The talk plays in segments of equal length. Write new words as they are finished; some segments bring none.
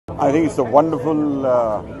I think it's a wonderful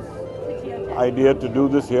idea to do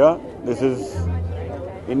this here. This is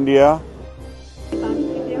India.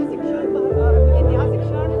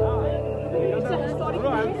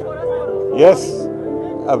 Yes,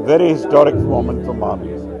 a very historic moment for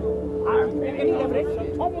MAMI.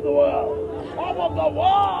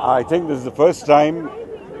 I think this is the first time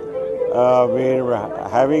we're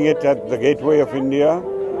having it at the gateway of India,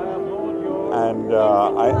 and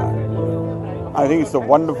I think it's a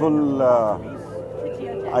wonderful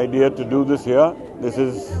idea to do this here. This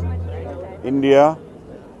is India,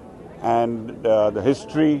 and the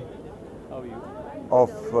history of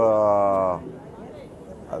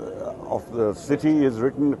the city is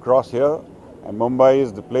written across here, and Mumbai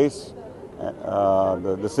is the place,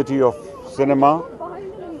 the city of cinema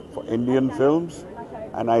for Indian films,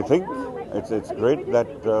 and I think it's great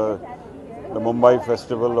that the Mumbai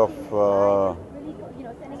Festival of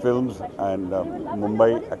Films and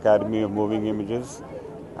Mumbai Academy of Moving Images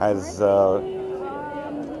has done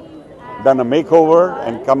a makeover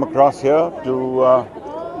and come across here to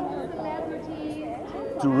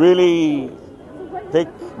really take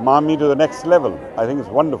MAMI to the next level. I think it's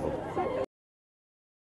wonderful.